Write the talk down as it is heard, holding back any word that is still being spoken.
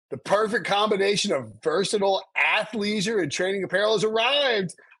The perfect combination of versatile athleisure and training apparel has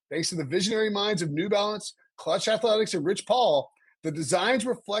arrived. Thanks to the visionary minds of New Balance, Clutch Athletics, and Rich Paul, the designs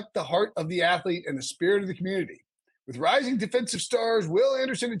reflect the heart of the athlete and the spirit of the community. With rising defensive stars Will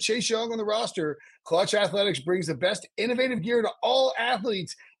Anderson and Chase Young on the roster, Clutch Athletics brings the best innovative gear to all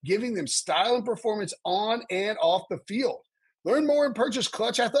athletes, giving them style and performance on and off the field. Learn more and purchase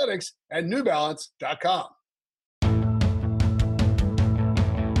Clutch Athletics at newbalance.com.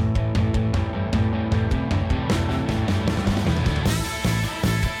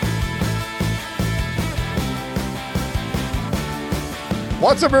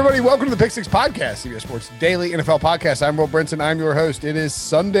 What's up, everybody? Welcome to the Pick Six Podcast, CBS Sports Daily NFL Podcast. I'm Will Brinson. I'm your host. It is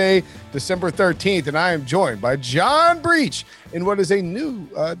Sunday, December 13th, and I am joined by John Breach in what is a new,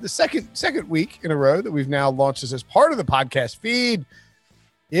 the second week in a row that we've now launched this as part of the podcast feed.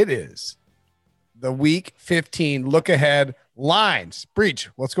 It is the Week 15 look ahead lines. Breach,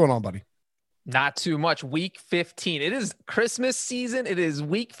 what's going on, buddy? Not too much. Week 15. It is Christmas season. It is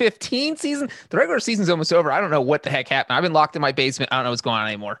week 15 season. The regular season's almost over. I don't know what the heck happened. I've been locked in my basement. I don't know what's going on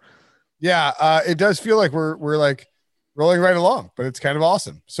anymore. Yeah, it does feel like we're like rolling right along, but it's kind of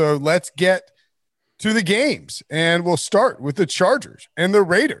awesome. So let's get to the games, and we'll start with the Chargers and the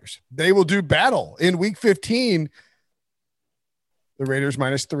Raiders. They will do battle in week 15. The Raiders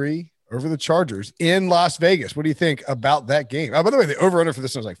 -3 over the Chargers in Las Vegas. What do you think about that game? By the way, the over-under for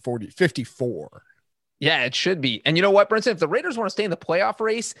this one was like 54. Yeah, it should be. And you know what, Brinson? If the Raiders want to stay in the playoff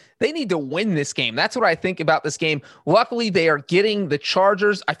race, they need to win this game. That's what I think about this game. Luckily, they are getting the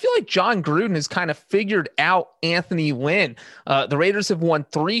Chargers. I feel like John Gruden has kind of figured out Anthony Lynn. The Raiders have won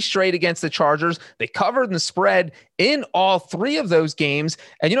 3 straight against the Chargers. They covered the spread in all 3 of those games.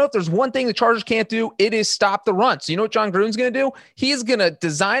 And you know, if there's one thing the Chargers can't do, it is stop the run. So you know what John Gruden's going to do? He's going to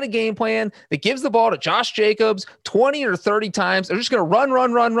design a game plan that gives the ball to Josh Jacobs 20 or 30 times. They're just going to run.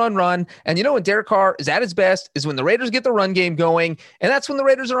 And you know, when Derek Carr is at his best is when the Raiders get the run game going. And that's when the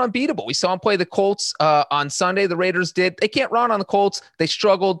Raiders are unbeatable. We saw him play the Colts on Sunday. The Raiders did. They can't run on the Colts. They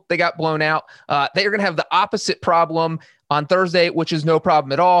struggled. They got blown out. They are going to have the opposite problem on Thursday, which is no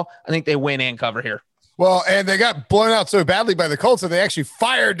problem at all. I think they win and cover here. Well, and they got blown out so badly by the Colts that they actually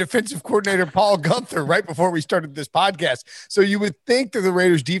fired defensive coordinator Paul Guenther right before we started this podcast. So you would think that the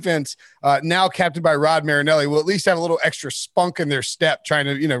Raiders defense, now captained by Rod Marinelli, will at least have a little extra spunk in their step, trying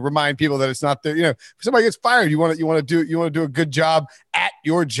to, remind people that it's not their, if somebody gets fired, you want to do a good job at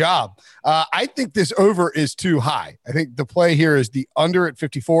your job. I think this over is too high. I think the play here is the under at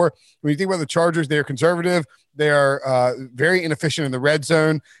 54. When you think about the Chargers, they're conservative. They are very inefficient in the red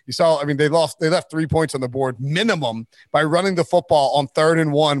zone. You saw, they left 3 points on the board minimum by running the football on 3rd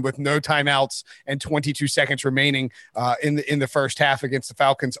and 1 with no timeouts and 22 seconds remaining in the first half against the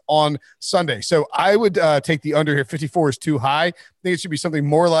Falcons on Sunday. So I would take the under here. 54 is too high. I think it should be something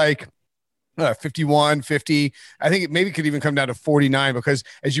more like 51, 50. I think it maybe could even come down to 49 because,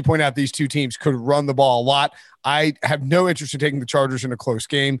 as you point out, these two teams could run the ball a lot. I have no interest in taking the Chargers in a close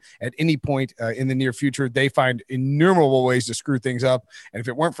game at any point in the near future. They find innumerable ways to screw things up. And if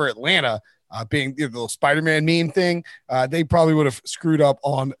it weren't for Atlanta being the little Spider-Man meme thing, they probably would have screwed up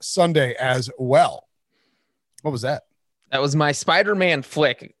on Sunday as well. What was that? That was my Spider-Man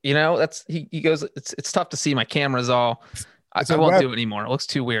flick. That's he goes, it's tough to see. My camera's all, I won't do it anymore. It looks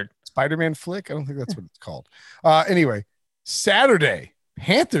too weird. Spider-Man flick? I don't think that's what it's called. Anyway, Saturday,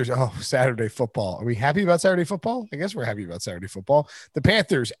 Panthers. Oh, Saturday football. Are we happy about Saturday football? I guess we're happy about Saturday football. The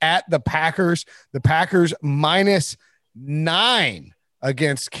Panthers at the Packers. The Packers -9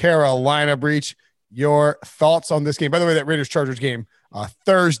 against Carolina. Breach, your thoughts on this game? By the way, that Raiders-Chargers game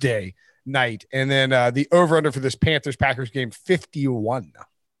Thursday night. And then the over-under for this Panthers-Packers game, 51.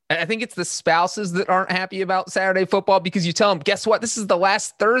 I think it's the spouses that aren't happy about Saturday football because you tell them, guess what? This is the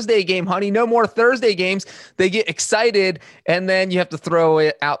last Thursday game, honey. No more Thursday games. They get excited, and then you have to throw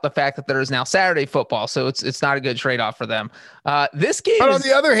it out the fact that there is now Saturday football. So it's not a good trade-off for them. This game But on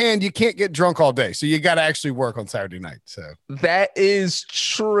the other hand, you can't get drunk all day. So you got to actually work on Saturday night. So that is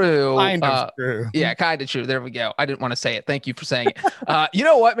true. Kind of true. Yeah, kind of true. There we go. I didn't want to say it. Thank you for saying it. You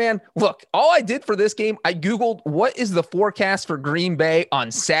know what, man? Look, all I did for this game, I Googled what is the forecast for Green Bay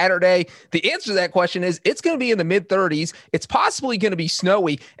on Saturday. The answer to that question is it's going to be in the mid-30s. It's possibly going to be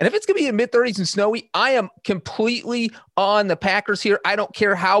snowy. And if it's going to be in mid-30s and snowy, I am completely on the Packers here. I don't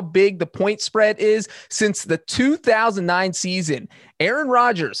care how big the point spread is. Since the 2009 season, Aaron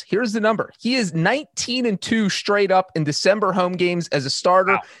Rodgers, here's the number. He is 19-2 straight up in December home games as a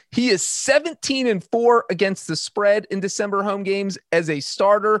starter. Wow. He is 17-4 against the spread in December home games as a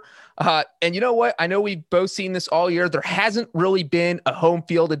starter. And you know what? I know we've both seen this all year. There hasn't really been a home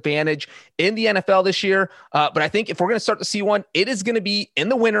field advantage in the NFL this year. But I think if we're going to start to see one, it is going to be in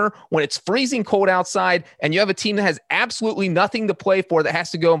the winter when it's freezing cold outside and you have a team that has absolutely nothing to play for that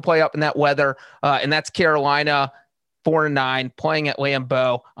has to go and play up in that weather. And that's Carolina. 4-9 playing at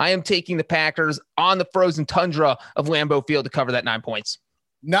Lambeau. I am taking the Packers on the frozen tundra of Lambeau Field to cover that 9 points.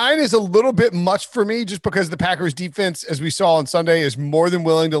 9 is a little bit much for me just because the Packers defense, as we saw on Sunday, is more than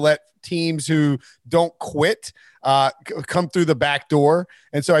willing to let teams who don't quit come through the back door.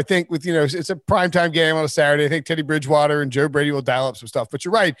 And so I think with, it's a primetime game on a Saturday. I think Teddy Bridgewater and Joe Brady will dial up some stuff, but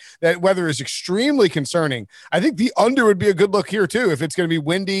you're right. That weather is extremely concerning. I think the under would be a good look here too. If it's going to be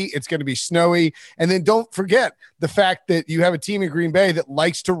windy, it's going to be snowy. And then don't forget the fact that you have a team in Green Bay that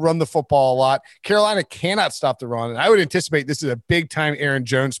likes to run the football a lot. Carolina cannot stop the run. And I would anticipate this is a big time Aaron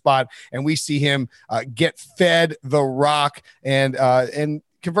Jones spot. And we see him get fed the rock and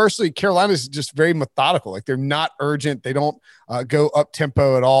conversely, Carolina is just very methodical. Like they're not urgent. They don't go up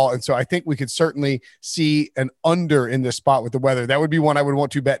tempo at all. And so I think we could certainly see an under in this spot with the weather. That would be one I would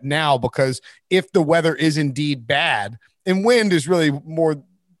want to bet now, because if the weather is indeed bad and wind is really more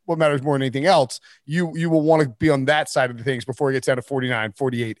what matters more than anything else, you will want to be on that side of the things before it gets down to 49,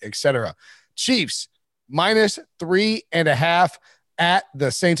 48, etc. Chiefs -3.5 at the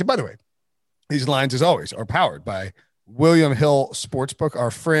Saints. And by the way, these lines, as always, are powered by William Hill Sportsbook,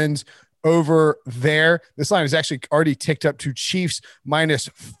 our friends over there. This line is actually already ticked up to Chiefs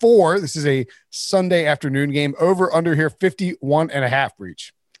 -4. This is a Sunday afternoon game. Over under here 51.5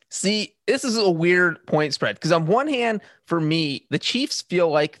 Breach. See, this is a weird point spread because on one hand, for me, the Chiefs feel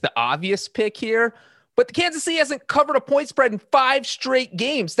like the obvious pick here, but the Kansas City hasn't covered a point spread in 5 straight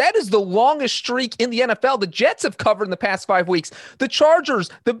games. That is the longest streak in the NFL. The Jets have covered in the past 5 weeks. The Chargers,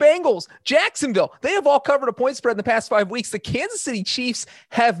 the Bengals, Jacksonville, they have all covered a point spread in the past 5 weeks. The Kansas City Chiefs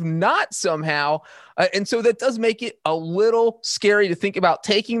have not somehow. And so that does make it a little scary to think about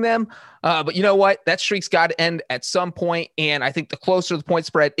taking them. But you know what? That streak's got to end at some point. And I think the closer the point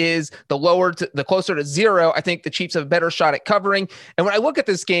spread is, the closer to 0, I think the Chiefs have a better shot at covering. And when I look at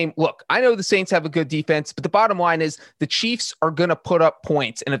this game, look, I know the Saints have a good defense, but the bottom line is the Chiefs are going to put up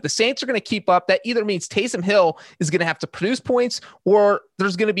points. And if the Saints are going to keep up, that either means Taysom Hill is going to have to produce points, or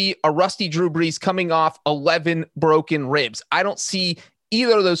there's going to be a rusty Drew Brees coming off 11 broken ribs. I don't see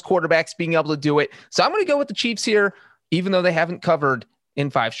either of those quarterbacks being able to do it. So I'm going to go with the Chiefs here, even though they haven't covered in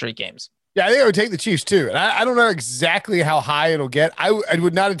 5 straight games. Yeah, I think I would take the Chiefs too. And I don't know exactly how high it'll get. I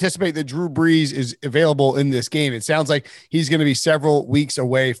would not anticipate that Drew Brees is available in this game. It sounds like he's going to be several weeks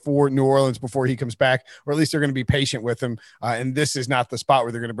away for New Orleans before he comes back, or at least they're going to be patient with him. And this is not the spot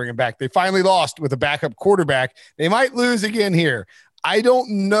where they're going to bring him back. They finally lost with a backup quarterback. They might lose again here. I don't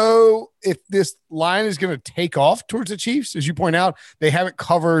know if this line is going to take off towards the Chiefs. As you point out, they haven't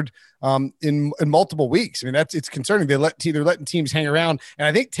covered in multiple weeks. I mean, it's concerning. They're letting teams hang around. And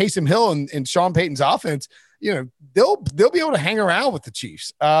I think Taysom Hill and Sean Payton's offense, they'll be able to hang around with the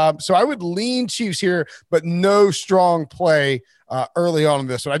Chiefs. So I would lean Chiefs here, but no strong play early on in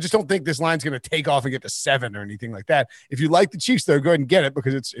this one. I just don't think this line's going to take off and get to 7 or anything like that. If you like the Chiefs, though, go ahead and get it,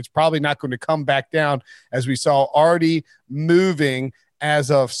 because it's probably not going to come back down, as we saw already moving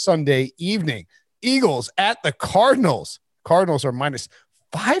as of Sunday evening. Eagles at the Cardinals. Cardinals are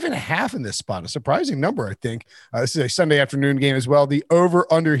 -5.5 in this spot. A surprising number, I think. This is a Sunday afternoon game as well. The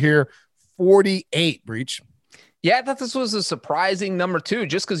over-under here, 48, Breach. Yeah, I thought this was a surprising number too,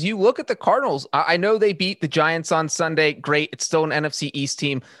 just because you look at the Cardinals. I know they beat the Giants on Sunday. Great. It's still an NFC East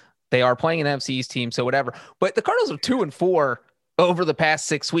team. They are playing an NFC East team, so whatever. But the Cardinals are 2-4 over the past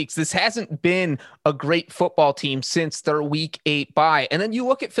 6 weeks. This hasn't been a great football team since their week 8 bye. And then you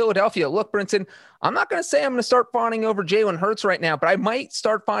look at Philadelphia. Look, Brinson, I'm not going to say I'm going to start fawning over Jalen Hurts right now, but I might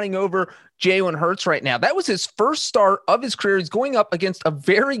start fawning over Jalen Hurts right now. That was his first start of his career. He's going up against a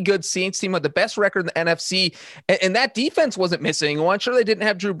very good Saints team with the best record in the NFC, and that defense wasn't missing. Well, I'm sure they didn't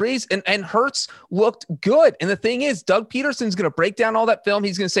have Drew Brees, and Hurts looked good. And the thing is, Doug Peterson's going to break down all that film.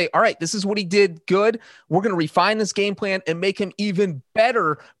 He's going to say, all right, this is what he did good. We're going to refine this game plan and make him even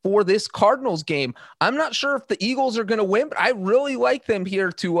better for this Cardinals game. I'm not sure if the Eagles are going to win, but I really like them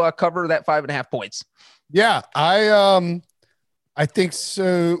here to cover that 5.5 points. Yeah, I think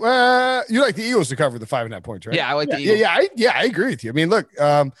so. You like the Eagles to cover the 5.5 points, right? Yeah, I like the Eagles. Yeah, I agree with you. I mean, look,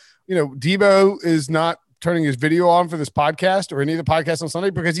 Debo is not turning his video on for this podcast or any of the podcasts on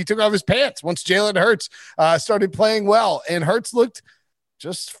Sunday because he took off his pants once Jalen Hurts started playing well. And Hurts looked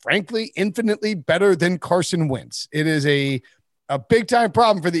just frankly infinitely better than Carson Wentz. It is a big time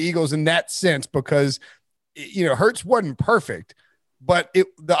problem for the Eagles in that sense because, Hurts wasn't perfect, but the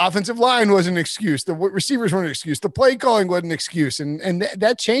offensive line was an excuse. The receivers weren't an excuse. The play calling wasn't an excuse. And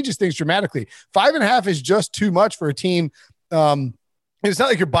that changes things dramatically. 5.5 is just too much for a team. It's not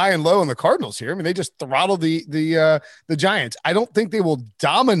like you're buying low on the Cardinals here. I mean, they just throttled the Giants. I don't think they will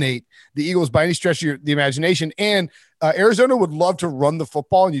dominate the Eagles by any stretch of the imagination. And Arizona would love to run the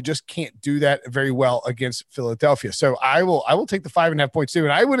football, and you just can't do that very well against Philadelphia. So I will take the 5.5 points too.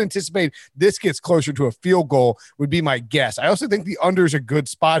 And I would anticipate this gets closer to a field goal would be my guess. I also think the under is a good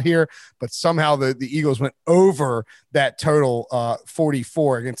spot here, but somehow the Eagles went over that total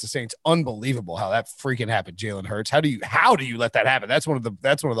 44 against the Saints. Unbelievable how that freaking happened. Jalen Hurts. How do you let that happen? That's one of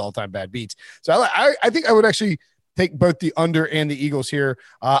the all-time bad beats. So I think I would actually take both the under and the Eagles here.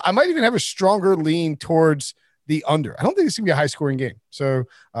 I might even have a stronger lean towards the under. I don't think it's going to be a high-scoring game. So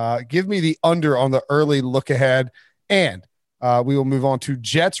give me the under on the early look ahead, and we will move on to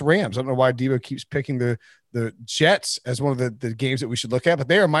Jets-Rams. I don't know why Debo keeps picking the Jets as one of the games that we should look at, but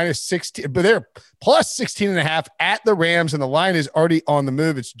they are minus 16, but they're plus 16.5 at the Rams, and the line is already on the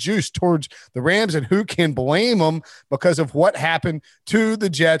move. It's juiced towards the Rams, and who can blame them because of what happened to the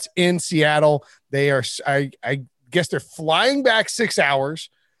Jets in Seattle? They are, I guess they're flying back 6 hours.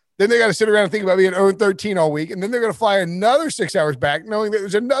 Then they got to sit around and think about being 0-13 all week. And then they're going to fly another 6 hours back, knowing that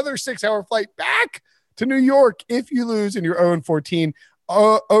there's another 6 hour flight back to New York if you lose and you're 0-14,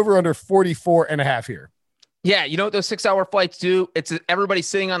 over under 44.5 here. Yeah, you know what those 6 hour flights do? It's everybody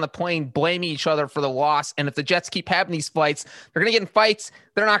sitting on the plane blaming each other for the loss. And if the Jets keep having these flights, they're going to get in fights.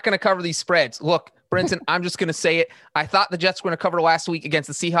 They're not going to cover these spreads. Look, Brinson, I'm just going to say it. I thought the Jets were going to cover last week against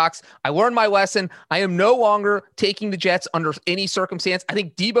the Seahawks. I learned my lesson. I am no longer taking the Jets under any circumstance. I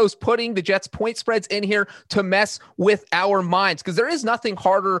think Debo's putting the Jets point spreads in here to mess with our minds because there is nothing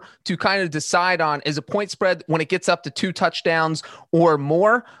harder to kind of decide on as a point spread when it gets up to 2 touchdowns or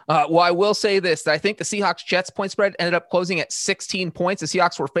more. Well, I will say this, that I think the Seahawks-Jets point spread ended up closing at 16 points. The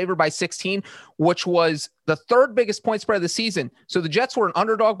Seahawks were favored by 16, which was the third biggest point spread of the season. So the Jets were an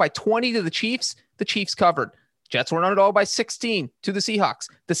underdog by 20 to the Chiefs. The Chiefs covered. Jets were an underdog by 16 to the Seahawks.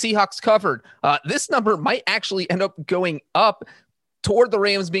 The Seahawks covered. This number might actually end up going up toward the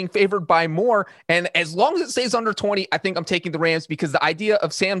Rams being favored by more. And as long as it stays under 20, I think I'm taking the Rams because the idea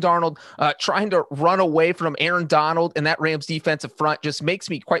of Sam Darnold trying to run away from Aaron Donald and that Rams defensive front just makes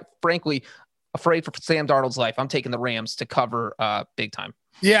me, quite frankly, afraid for Sam Darnold's life. I'm taking the Rams to cover big time.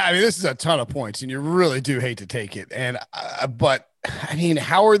 Yeah, I mean, this is a ton of points, and you really do hate to take it. And but I mean,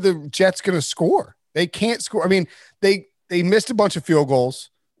 how are the Jets going to score? They can't score. I mean, they missed a bunch of field goals.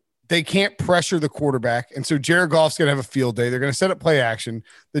 They can't pressure the quarterback, and so Jared Goff's going to have a field day. They're going to set up play action.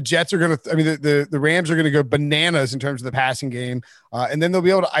 The Jets are going to. I mean, the Rams are going to go bananas in terms of the passing game, and then they'll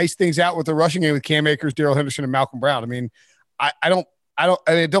be able to ice things out with the rushing game with Cam Akers, Darrell Henderson, and Malcolm Brown. I mean, I'm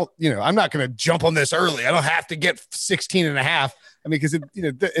not going to jump on this early. I don't have to get 16.5. I mean, because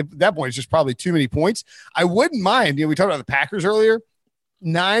at that point, it's just probably too many points. I wouldn't mind. We talked about the Packers earlier.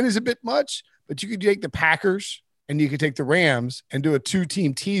 9 is a bit much, but you could take the Packers and you could take the Rams and do a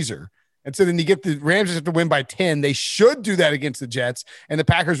 2-team teaser. And so then you get the Rams just have to win by 10. They should do that against the Jets, and the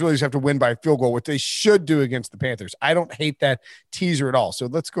Packers really just have to win by a field goal, which they should do against the Panthers. I don't hate that teaser at all. So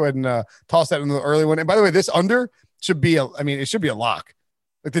let's go ahead and toss that into the early one. And by the way, this under should be it should be a lock.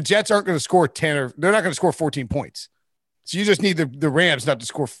 Like the Jets aren't going to score 10 or they're not going to score 14 points. So you just need the Rams not to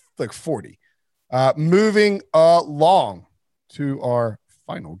score like 40. Moving along to our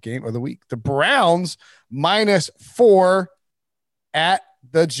final game of the week. The Browns -4 at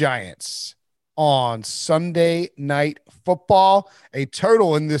the Giants on Sunday Night Football. A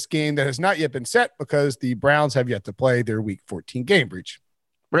total in this game that has not yet been set because the Browns have yet to play their Week 14 game. Breach.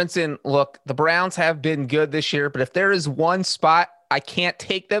 Brinson, look, the Browns have been good this year, but if there is one spot I can't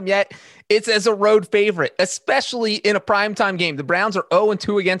take them yet, it's as a road favorite, especially in a primetime game. The Browns are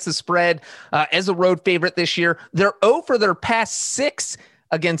 0-2 against the spread as a road favorite this year. They're 0 for their past 6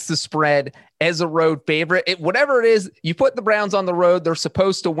 against the spread as a road favorite. Whatever it is, you put the Browns on the road, they're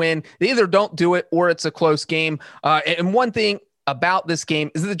supposed to win. They either don't do it or it's a close game. And one thing about this game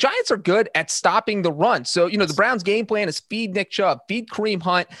is that the Giants are good at stopping the run. So, the Browns game plan is feed Nick Chubb, feed Kareem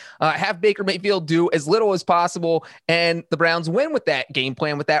Hunt, have Baker Mayfield do as little as possible. And the Browns win with that game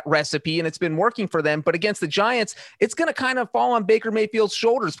plan, with that recipe. And it's been working for them. But against the Giants, it's going to kind of fall on Baker Mayfield's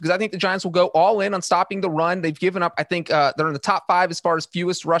shoulders because I think the Giants will go all in on stopping the run. They've given up, I think they're in the top 5 as far as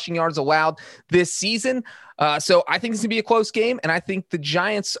fewest rushing yards allowed this season. So I think it's going to be a close game, and I think the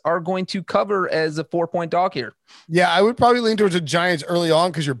Giants are going to cover as a 4-point dog here. Yeah, I would probably lean towards the Giants early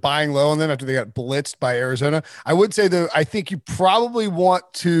on because you're buying low on them after they got blitzed by Arizona. I would say, though, I think you probably want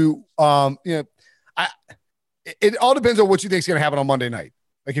to, it all depends on what you think is going to happen on Monday night.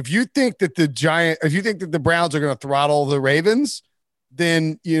 Like if you think that the Browns are going to throttle the Ravens,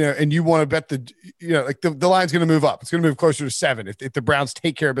 then, and you want to bet the line's going to move up. It's going to move closer to 7 if the Browns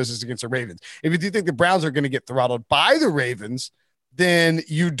take care of business against the Ravens. If you think the Browns are going to get throttled by the Ravens, then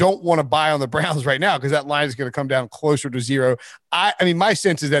you don't want to buy on the Browns right now because that line is going to come down closer to 0. I mean, my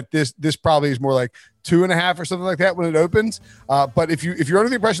sense is that this probably is more like 2.5 or something like that when it opens. But if you're under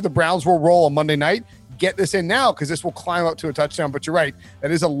the impression the Browns will roll on Monday night, get this in now because this will climb up to a touchdown. But you're right.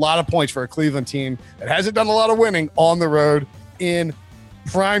 That is a lot of points for a Cleveland team that hasn't done a lot of winning on the road in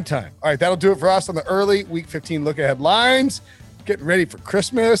prime time. All right, that'll do it for us on the early Week 15 look-ahead lines. Getting ready for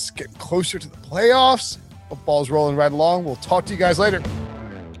Christmas, getting closer to the playoffs. Football's rolling right along. We'll talk to you guys later.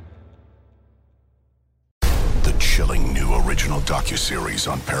 The chilling new original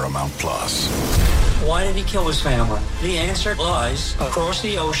docuseries on Paramount Plus. Why did he kill his family? The answer lies across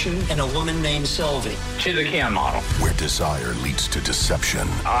the ocean in a woman named Sylvie. She's a Ken model. Where desire leads to deception.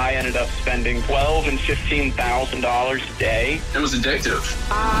 I ended up spending $12,000 and $15,000 a day. It was addictive.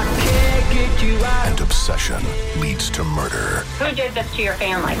 I can't get you out. And obsession leads to murder. Who did this to your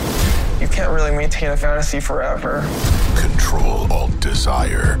family? You can't really maintain a fantasy forever. Control Alt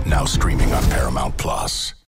Desire. Now streaming on Paramount Plus.